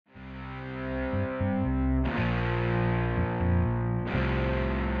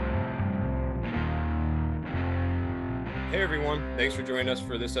Hey everyone, thanks for joining us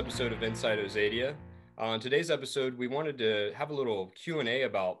for this episode of Inside Ozadia. On today's episode, we wanted to have a little Q&A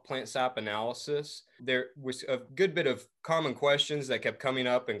about plant sap analysis. There was a good bit of common questions that kept coming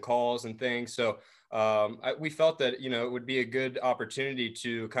up in calls and things. So we felt that, it would be a good opportunity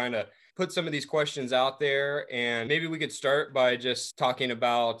to kind of put some of these questions out there. And maybe we could start by just talking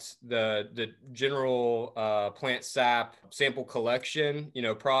about the general plant sap sample collection,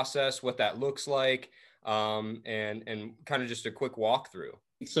 process, what that looks like. And kind of just a quick walkthrough.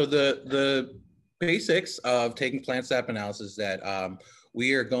 So the basics of taking plant sap analysis is that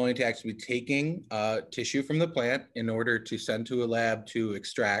we are going to actually be taking tissue from the plant in order to send to a lab to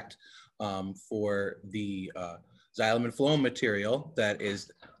extract for the xylem and phloem material that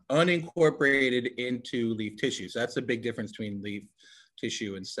is unincorporated into leaf tissue. So that's the big difference between leaf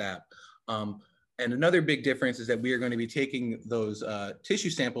tissue and sap. And another big difference is that we are going to be taking those tissue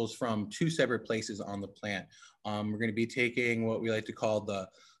samples from two separate places on the plant. We're going to be taking what we like to call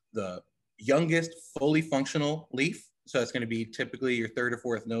the youngest fully functional leaf. So it's going to be typically your third or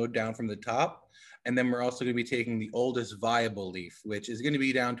fourth node down from the top. And then we're also going to be taking the oldest viable leaf, which is going to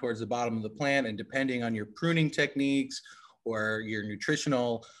be down towards the bottom of the plant. And depending on your pruning techniques or your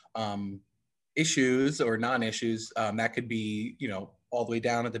nutritional issues or non-issues, that could be, all the way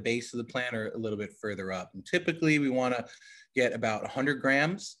down at the base of the plant or a little bit further up. And typically we want to get about 100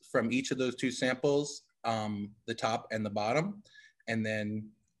 grams from each of those two samples, the top and the bottom, and then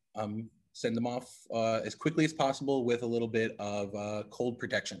send them off as quickly as possible with a little bit of cold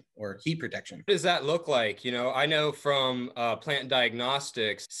protection or heat protection. What does that look like? I know from plant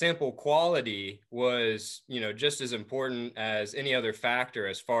diagnostics, sample quality was, just as important as any other factor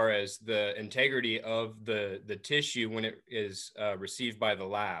as far as the integrity of the tissue when it is received by the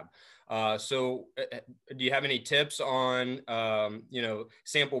lab. So do you have any tips on,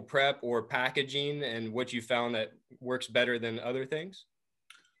 sample prep or packaging and what you found that works better than other things?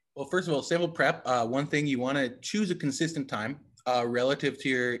 Well, first of all, sample prep, one thing you want to choose a consistent time relative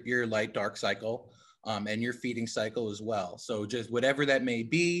to your light dark cycle and your feeding cycle as well. So just whatever that may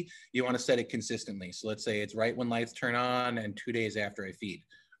be, you want to set it consistently. So let's say it's right when lights turn on and 2 days after I feed,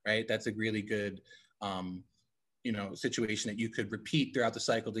 right? That's a really good, situation that you could repeat throughout the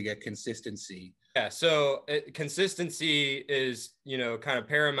cycle to get consistency. Yeah, so consistency is, kind of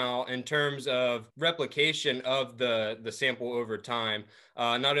paramount in terms of replication of the sample over time,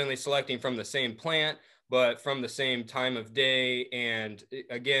 not only selecting from the same plant, but from the same time of day. And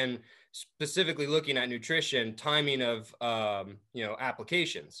again, specifically looking at nutrition, timing of,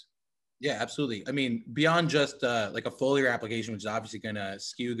 applications. Yeah, absolutely. I mean, beyond just like a foliar application, which is obviously going to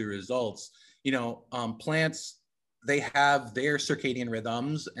skew the results, plants, they have their circadian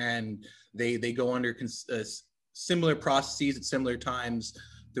rhythms and they go under similar processes at similar times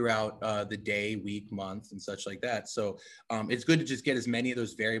throughout the day, week, month, and such like that. So it's good to just get as many of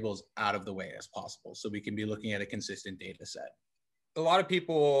those variables out of the way as possible so we can be looking at a consistent data set. A lot of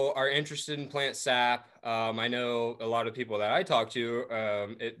people are interested in plant sap. I know a lot of people that I talk to,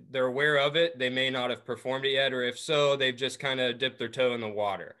 they're aware of it. They may not have performed it yet, or if so, they've just kind of dipped their toe in the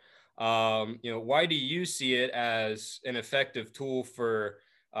water. Why do you see it as an effective tool for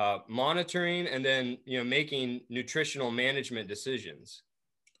monitoring and then, making nutritional management decisions?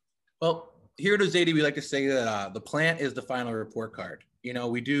 Well, here at Ozadia, we like to say that the plant is the final report card.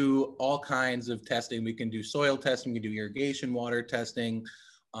 We do all kinds of testing. We can do soil testing, we can do irrigation, water testing.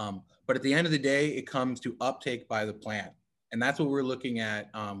 But at the end of the day, it comes to uptake by the plant. And that's what we're looking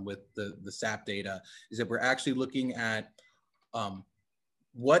at with the SAP data, is that we're actually looking at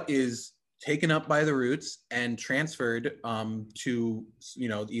what is taken up by the roots and transferred to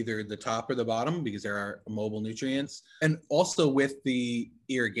either the top or the bottom, because there are mobile nutrients, and also with the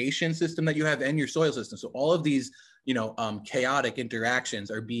irrigation system that you have and your soil system. So all of these chaotic interactions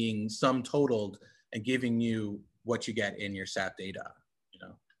are being sum totaled and giving you what you get in your SAP data.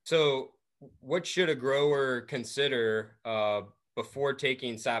 So what should a grower consider before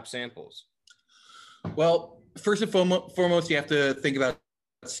taking SAP samples? Well, first and foremost, you have to think about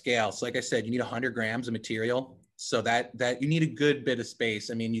scale. So like I said, you need 100 grams of material, so that you need a good bit of space.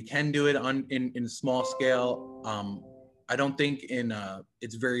 I mean, you can do it in small scale. I don't think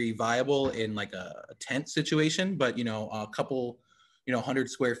it's very viable in like a tent situation, but a couple 100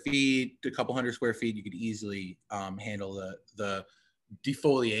 square feet to a couple hundred square feet, you could easily handle the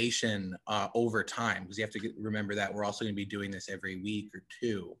defoliation over time, because you have to remember that we're also going to be doing this every week or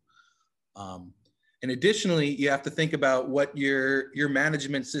two. And additionally, you have to think about what your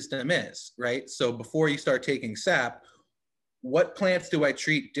management system is, right? So before you start taking SAP, what plants do I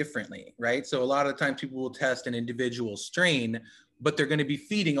treat differently, right? So a lot of the times people will test an individual strain, but they're going to be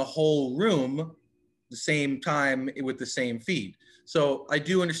feeding a whole room the same time with the same feed. So I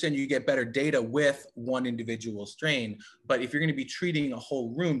do understand you get better data with one individual strain, but if you're going to be treating a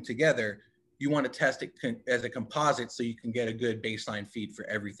whole room together, you want to test it as a composite so you can get a good baseline feed for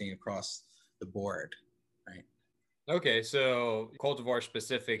everything across the board, right? Okay, so cultivar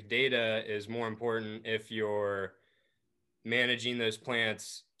specific data is more important if you're managing those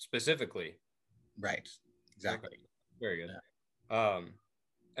plants specifically. Right, exactly. Okay. Very good. Yeah.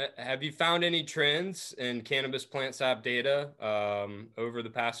 Have you found any trends in cannabis plant sap data over the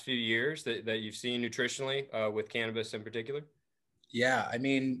past few years that you've seen nutritionally with cannabis in particular? Yeah, I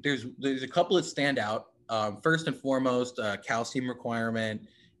mean, there's a couple that stand out. First and foremost, calcium requirement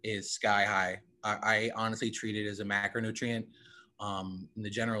is sky high. I honestly treat it as a macronutrient in the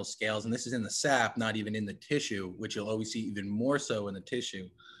general scales, and this is in the sap, not even in the tissue, which you'll always see even more so in the tissue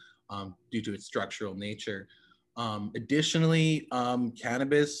due to its structural nature. Additionally,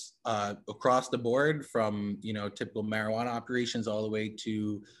 cannabis across the board, from typical marijuana operations all the way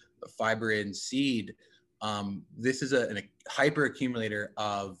to fiber and seed. This is a hyper accumulator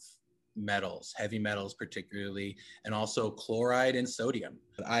of metals, heavy metals particularly, and also chloride and sodium.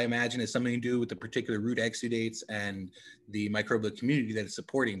 I imagine it's something to do with the particular root exudates and the microbial community that it's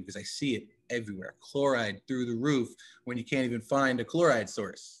supporting, because I see it everywhere. Chloride through the roof when you can't even find a chloride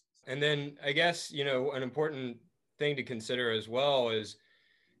source. And then I guess, an important thing to consider as well is,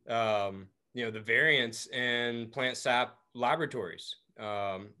 the variance in plant sap laboratories,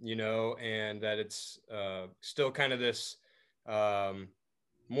 and that it's still kind of this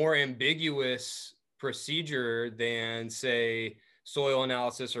more ambiguous procedure than, say, soil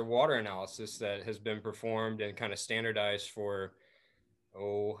analysis or water analysis that has been performed and kind of standardized for,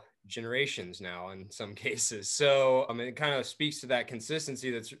 generations now in some cases. So it kind of speaks to that consistency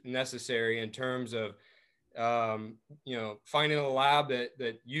that's necessary in terms of finding a lab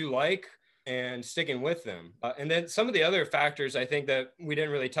that you like and sticking with them. And then some of the other factors I think that we didn't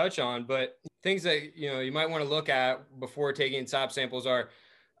really touch on, but things that you might want to look at before taking sap samples are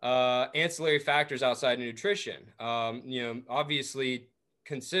ancillary factors outside of nutrition. Obviously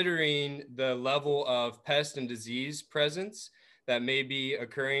considering the level of pest and disease presence that may be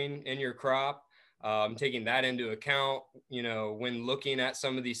occurring in your crop, taking that into account, when looking at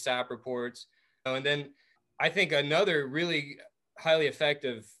some of these sap reports. And then I think another really highly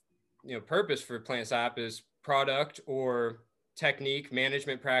effective, purpose for plant sap is product or technique,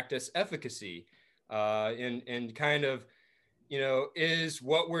 management practice, efficacy, and kind of, is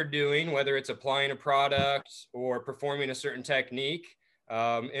what we're doing, whether it's applying a product or performing a certain technique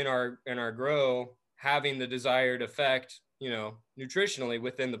in our grow, having the desired effect, nutritionally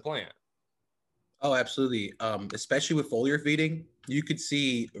within the plant. Oh, absolutely. Especially with foliar feeding, you could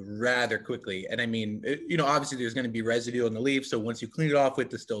see rather quickly. And I mean, obviously there's going to be residue on the leaf. So once you clean it off with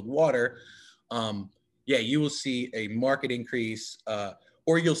distilled water, yeah, you will see a marked increase,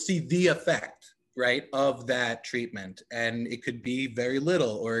 or you'll see the effect, right, of that treatment. And it could be very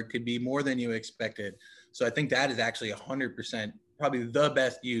little, or it could be more than you expected. So I think that is actually 100% probably the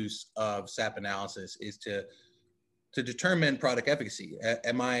best use of SAP analysis, is to determine product efficacy.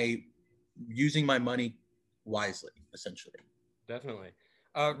 Am I using my money wisely, essentially? Definitely.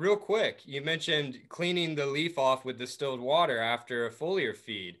 Real quick, you mentioned cleaning the leaf off with distilled water after a foliar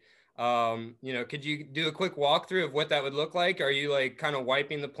feed. Could you do a quick walkthrough of what that would look like? Are you like kind of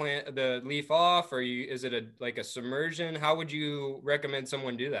wiping the leaf off, or is it like a submersion? How would you recommend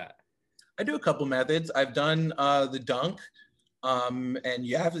someone do that? I do a couple methods. I've done the dunk, and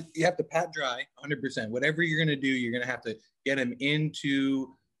you have to pat dry 100%. Whatever you're gonna do, you're gonna have to get them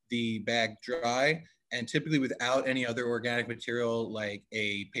into the bag dry, and typically without any other organic material like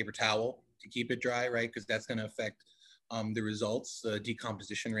a paper towel to keep it dry, right? Because that's going to affect the results, the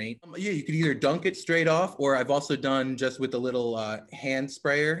decomposition rate. Yeah, you could either dunk it straight off, or I've also done just with a little hand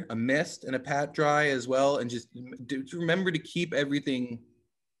sprayer, a mist and a pat dry as well. And just remember to keep everything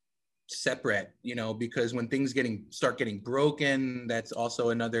separate, because when things start getting broken, that's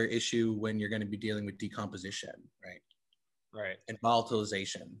also another issue when you're going to be dealing with decomposition, right? Right. And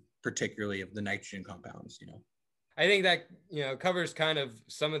volatilization, particularly of the nitrogen compounds, I think that, covers kind of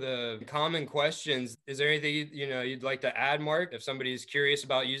some of the common questions. Is there anything, you'd like to add, Mark, if somebody's curious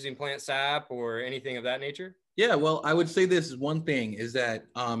about using plant sap or anything of that nature? Yeah, well, I would say this one thing is that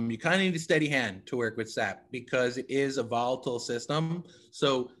you kind of need a steady hand to work with sap, because it is a volatile system.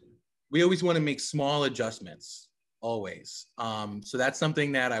 So we always want to make small adjustments, always. So that's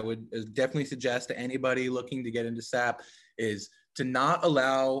something that I would definitely suggest to anybody looking to get into sap, is to not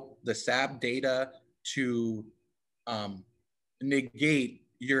allow the SAP data to negate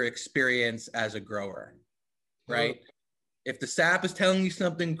your experience as a grower, right? If the sap is telling you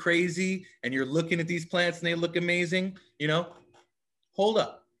something crazy and you're looking at these plants and they look amazing, hold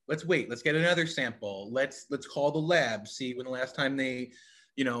up. Let's wait. Let's get another sample. Let's call the lab, see when the last time they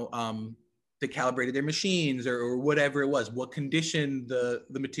calibrated their machines or whatever it was, what condition the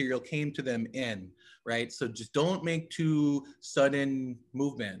material came to them in, right? So just don't make too sudden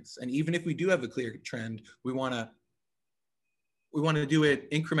movements. And even if we do have a clear trend, we want to do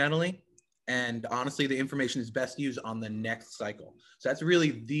it incrementally. And honestly, the information is best used on the next cycle. So that's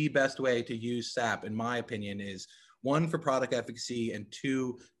really the best way to use SAP, in my opinion, is one, for product efficacy, and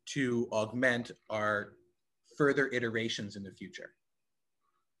two, to augment our further iterations in the future.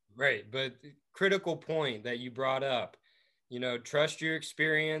 Right. But critical point that you brought up, trust your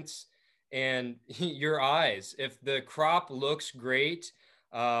experience and your eyes. If the crop looks great,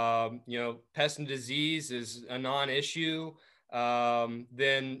 pest and disease is a non-issue,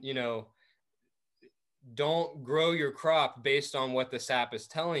 then, don't grow your crop based on what the sap is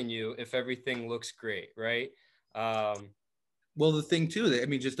telling you if everything looks great, right? Well, the thing too,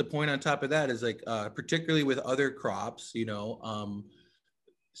 just a point on top of that is particularly with other crops,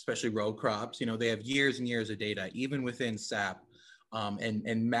 especially row crops, they have years and years of data, even within SAP,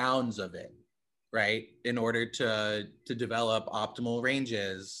 and mounds of it, right? In order to develop optimal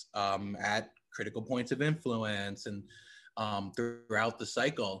ranges at critical points of influence and throughout the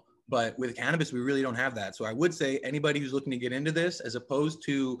cycle. But with cannabis, we really don't have that. So I would say anybody who's looking to get into this, as opposed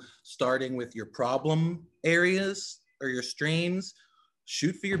to starting with your problem areas or your strains,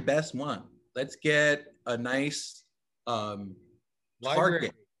 shoot for your best one. Let's get a nice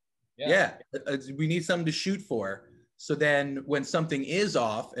target. Yeah. We need something to shoot for. So then when something is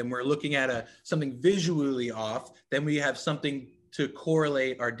off and we're looking at something visually off, then we have something to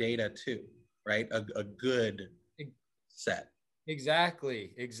correlate our data to, right? A good set.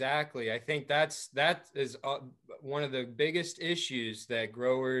 Exactly. I think that is one of the biggest issues that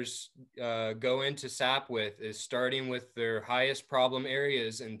growers go into SAP with, is starting with their highest problem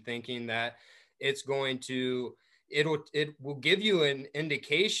areas and thinking that it will give you an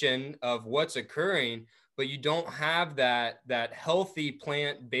indication of what's occurring, but you don't have that healthy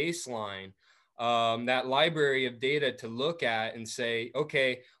plant baseline, that library of data to look at and say,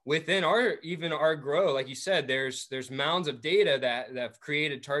 okay, within our grow, like you said, there's mounds of data that have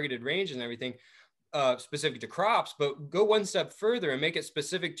created targeted ranges and everything specific to crops, but go one step further and make it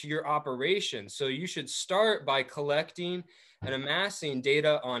specific to your operation. So you should start by collecting and amassing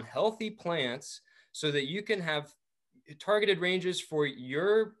data on healthy plants so that you can have targeted ranges for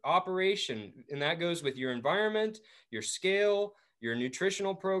your operation. And that goes with your environment, your scale, your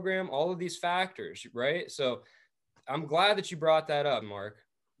nutritional program, all of these factors, right? So I'm glad that you brought that up, Mark.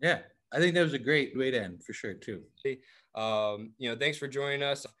 Yeah, I think that was a great way to end for sure too. Thanks for joining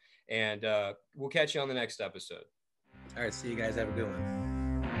us, and we'll catch you on the next episode. All right, see you guys. Have a good one.